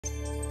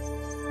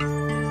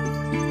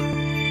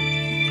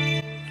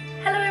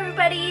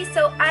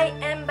So I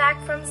am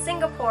back from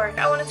Singapore.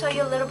 I want to tell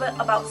you a little bit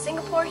about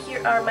Singapore.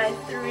 Here are my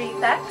 3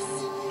 facts.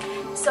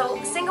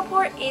 So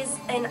Singapore is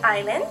an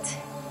island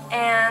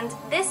and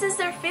this is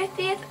their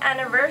 50th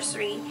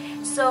anniversary.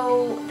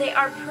 So they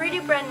are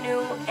pretty brand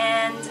new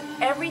and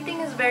everything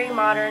is very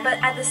modern, but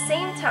at the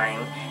same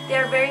time they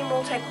are very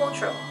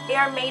multicultural. They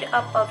are made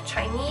up of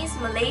Chinese,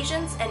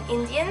 Malaysians and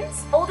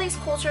Indians. All these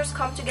cultures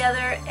come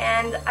together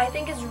and I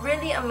think it's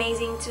really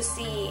amazing to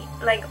see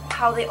like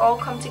how they all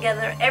come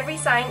together. Every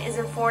sign is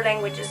in 4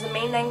 languages. The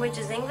main language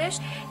is English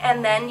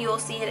and then you'll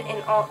see it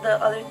in all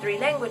the other 3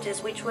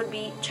 languages, which would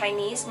be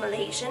Chinese,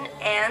 Malaysian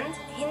and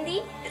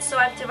Hindi. So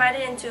I've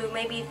divided into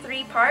maybe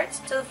 3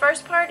 parts. So the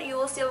first part you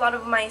will see a lot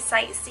of my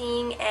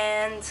sightseeing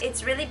and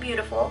it's really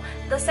beautiful.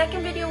 The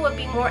second video will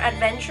be more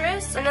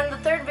adventurous and then the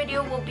third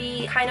video will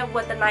be kind of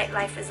what the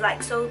nightlife is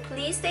like. So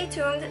please stay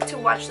tuned to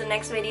watch the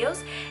next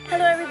videos.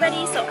 Hello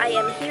everybody, so I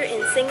am here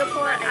in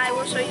Singapore. I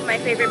will show you my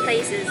favorite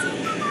places.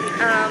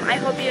 I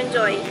hope you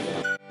enjoy.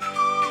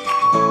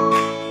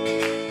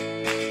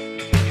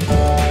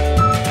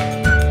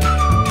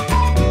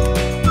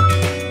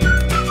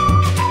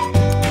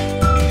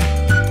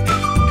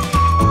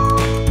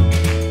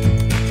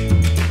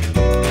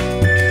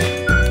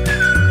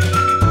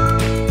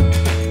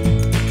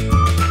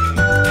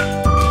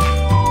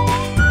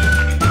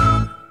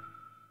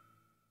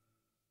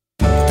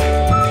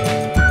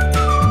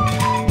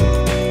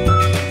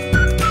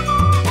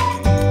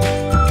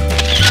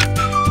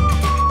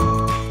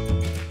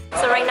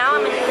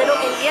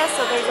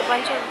 So there's a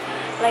bunch of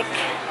like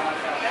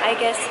I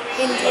guess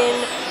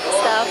Indian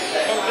stuff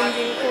and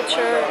Indian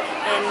culture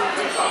and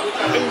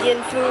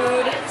Indian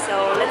food,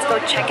 so let's go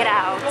check it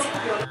out.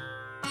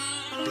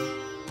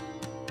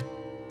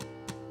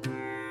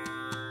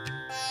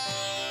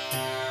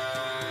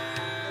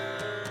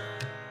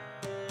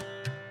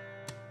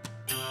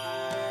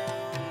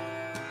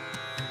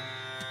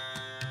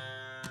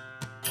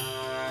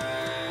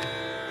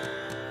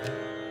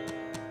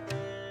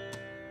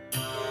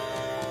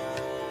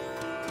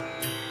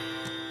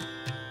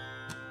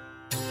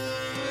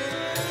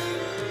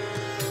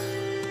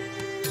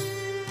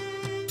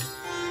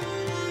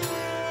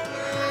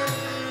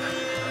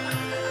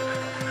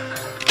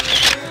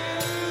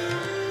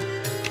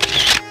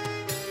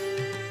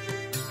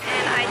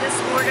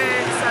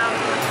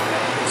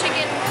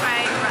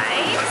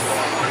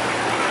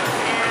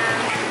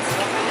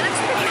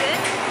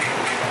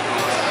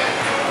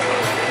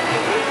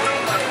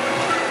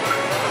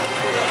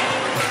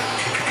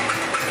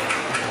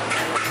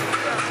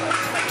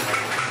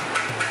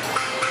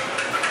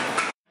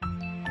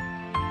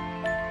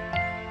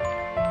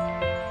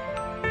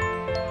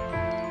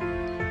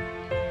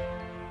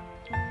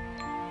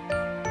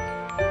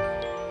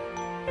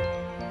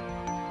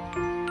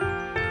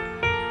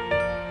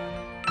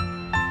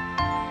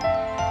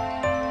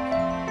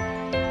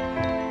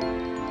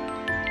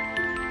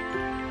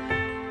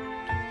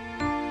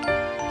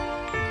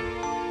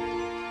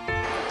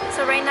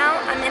 So right now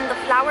I'm in the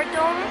flower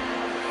dome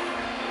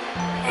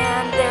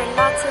and there are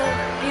lots of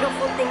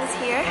beautiful things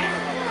here.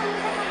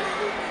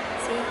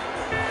 See,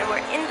 and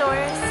we're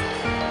indoors.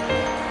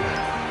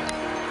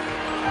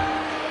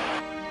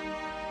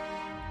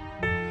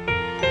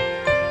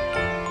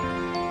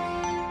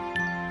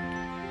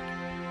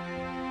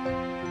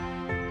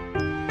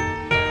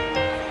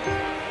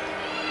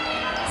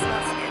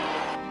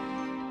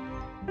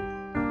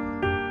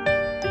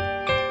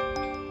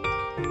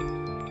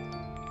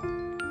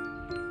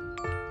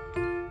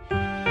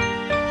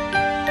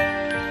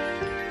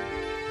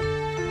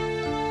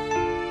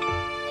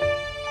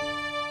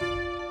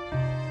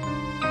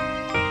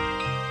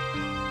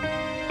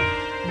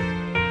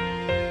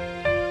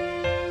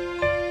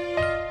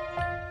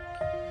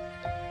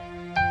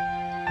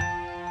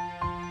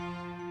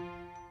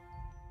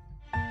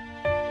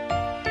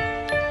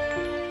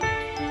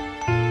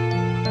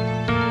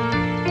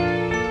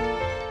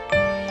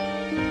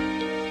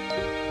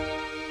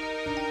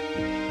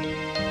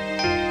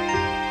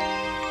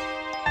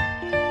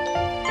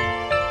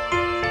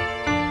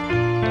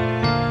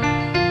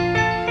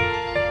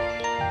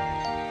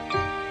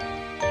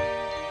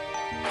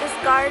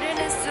 Garden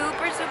is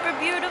super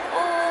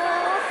beautiful.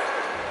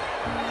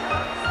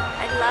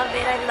 I love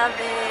it, I love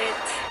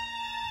it.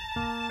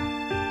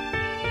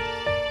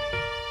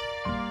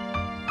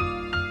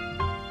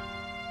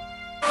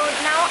 So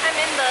now I'm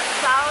in the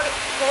cloud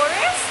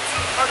forest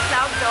or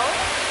cloud dome.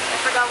 I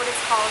forgot what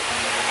it's called.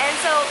 And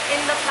so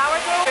in the flower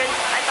dome,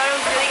 I thought it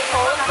was really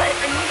cold, but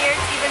in here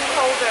it's even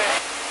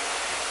colder.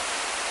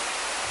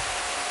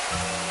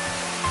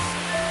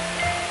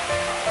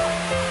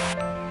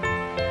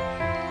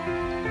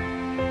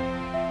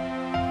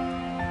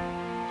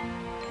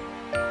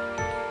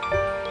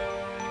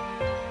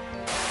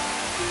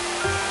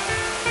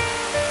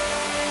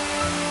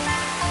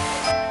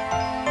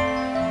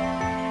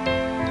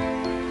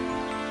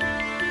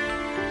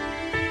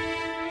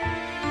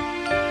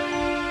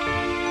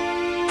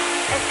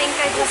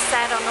 I just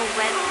sat on a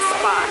wet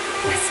spot,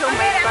 so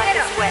my butt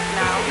is wet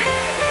now.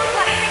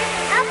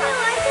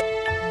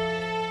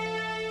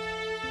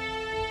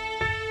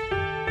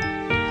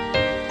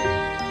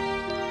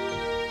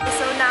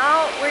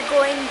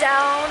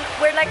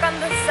 We're like on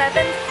the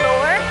 7th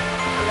floor.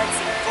 Let's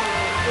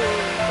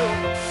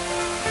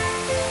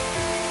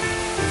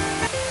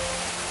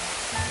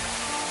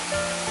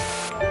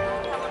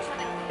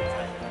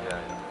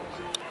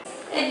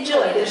see.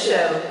 Enjoy the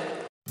show.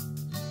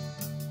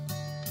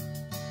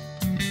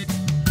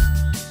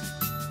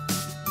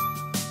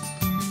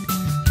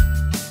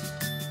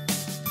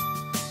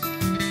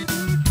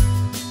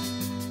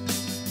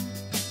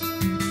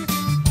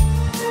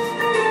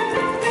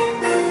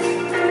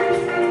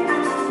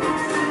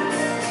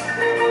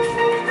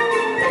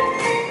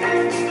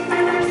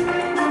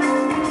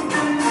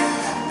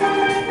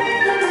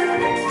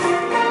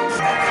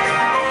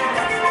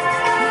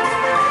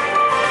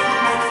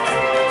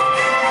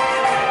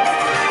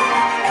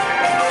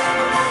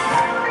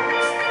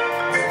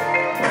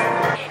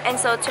 And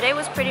so today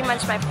was pretty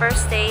much my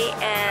first day,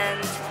 and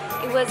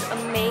it was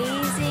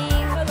amazing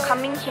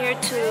coming here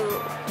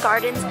to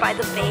Gardens by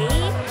the Bay.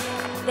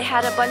 They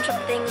had a bunch of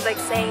things like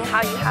saying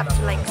how you have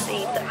to like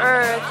save the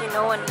earth, you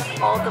know, and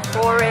all the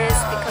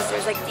forests because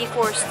there's like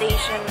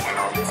deforestation and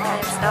all this kind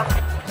of stuff.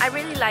 I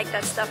really like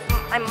that stuff.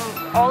 I'm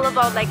all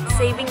about like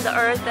saving the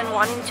earth and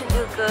wanting to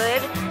do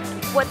good.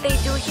 What they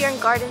do here in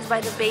Gardens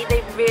by the Bay,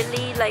 they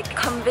really like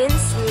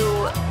convince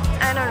you.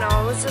 I don't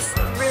know, it was just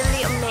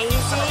really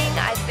amazing.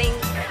 I think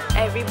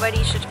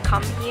everybody should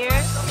come here.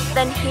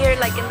 Then here,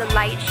 like in the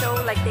light show,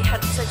 like they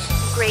had such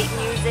great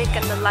music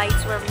and the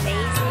lights were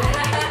amazing.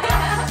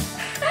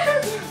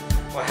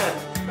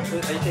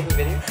 Are you taking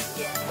videos?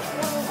 Yeah.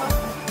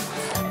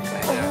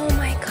 Oh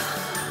my gosh.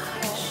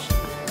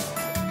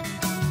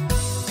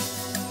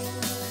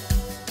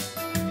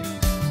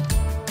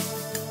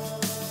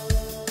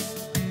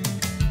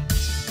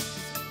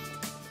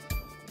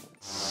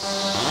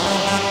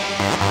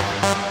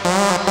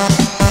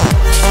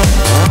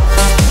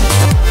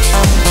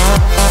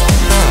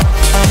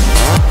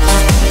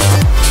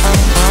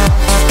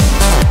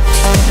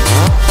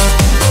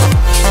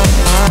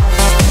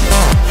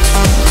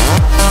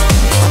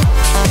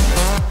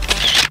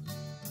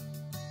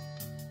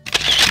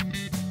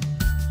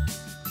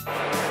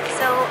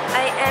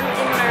 I am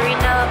in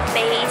Marina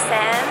Bay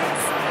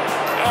Sands,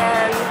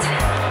 and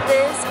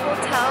this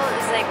hotel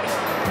is like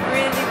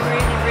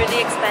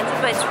really expensive,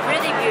 but it's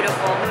really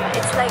beautiful.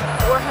 It's like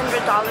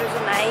 $400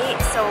 a night,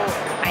 so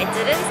I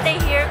didn't stay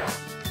here.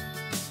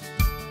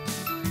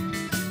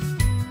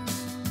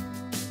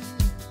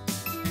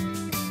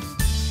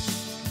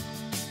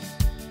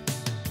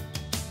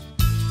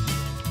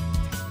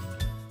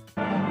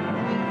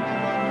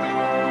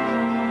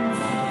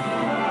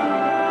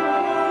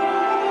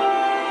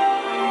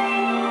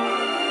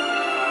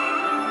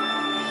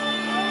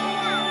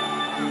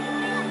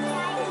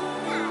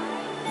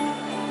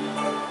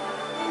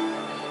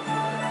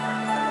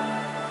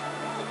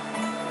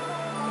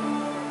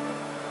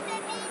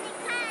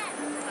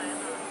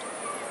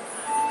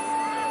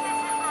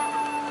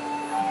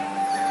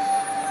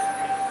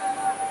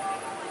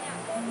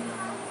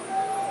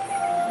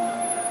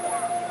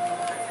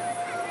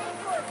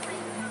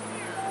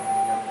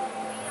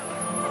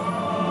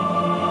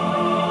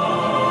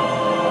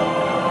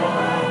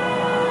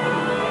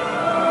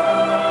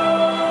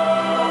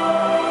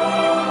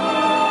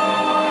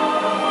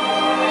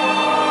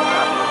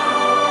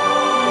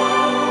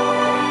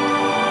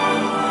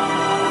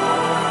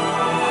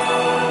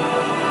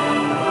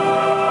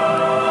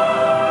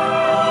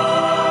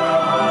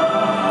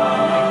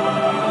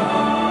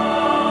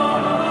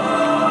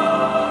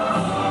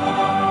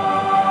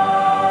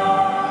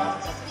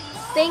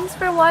 Thanks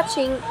for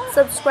watching,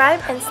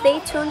 subscribe and stay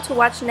tuned to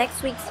watch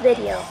next week's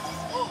video.